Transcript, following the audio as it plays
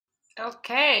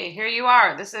Okay, here you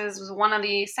are. This is one of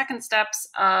the second steps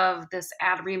of this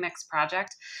ad remix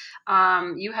project.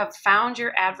 You have found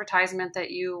your advertisement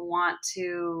that you want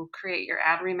to create your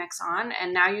ad remix on,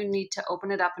 and now you need to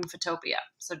open it up in Photopea.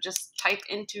 So just type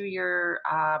into your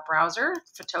browser,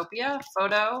 Photopea,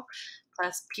 photo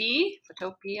plus P,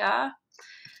 Photopea.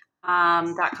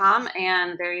 .com,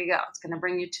 and there you go. It's going to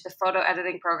bring you to the photo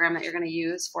editing program that you're going to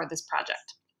use for this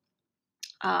project.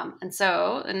 And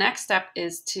so the next step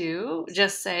is to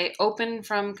just say open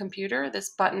from computer,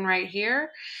 this button right here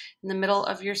in the middle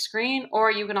of your screen,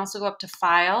 or you can also go up to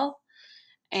file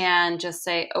and just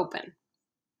say open.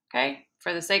 Okay,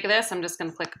 for the sake of this, I'm just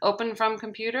going to click open from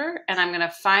computer and I'm going to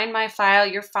find my file.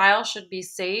 Your file should be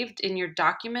saved in your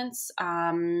documents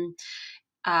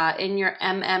in your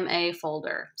MMA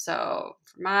folder. So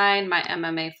for mine, my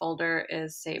MMA folder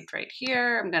is saved right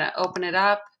here. I'm going to open it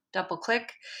up, double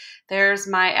click. There's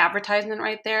my advertisement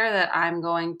right there that I'm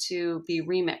going to be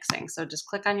remixing. So just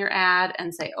click on your ad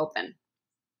and say open.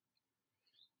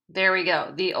 There we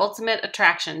go. The ultimate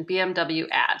attraction, BMW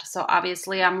ad. So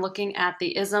obviously I'm looking at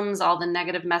the isms, all the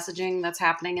negative messaging that's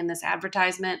happening in this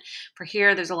advertisement. For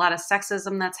here, there's a lot of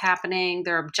sexism that's happening.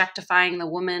 They're objectifying the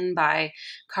woman by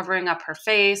covering up her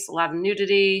face, a lot of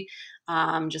nudity,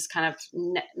 just kind of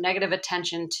negative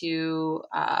attention to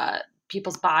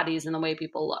people's bodies and the way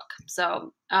people look.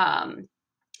 So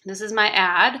this is my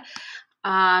ad.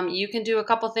 You can do a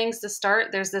couple things to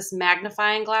start. There's this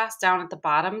magnifying glass down at the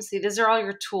bottom. See, these are all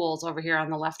your tools over here on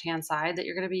the left-hand side that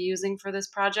you're going to be using for this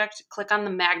project. Click on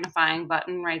the magnifying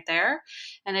button right there.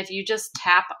 And if you just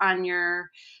tap on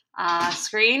your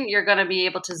screen, you're going to be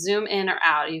able to zoom in or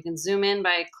out. You can zoom in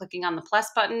by clicking on the plus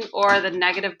button or the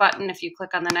negative button. If you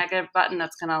click on the negative button,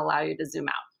 that's going to allow you to zoom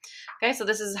out. Okay, so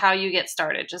this is how you get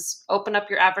started. Just open up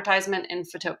your advertisement in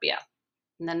Photopea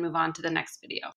and then move on to the next video.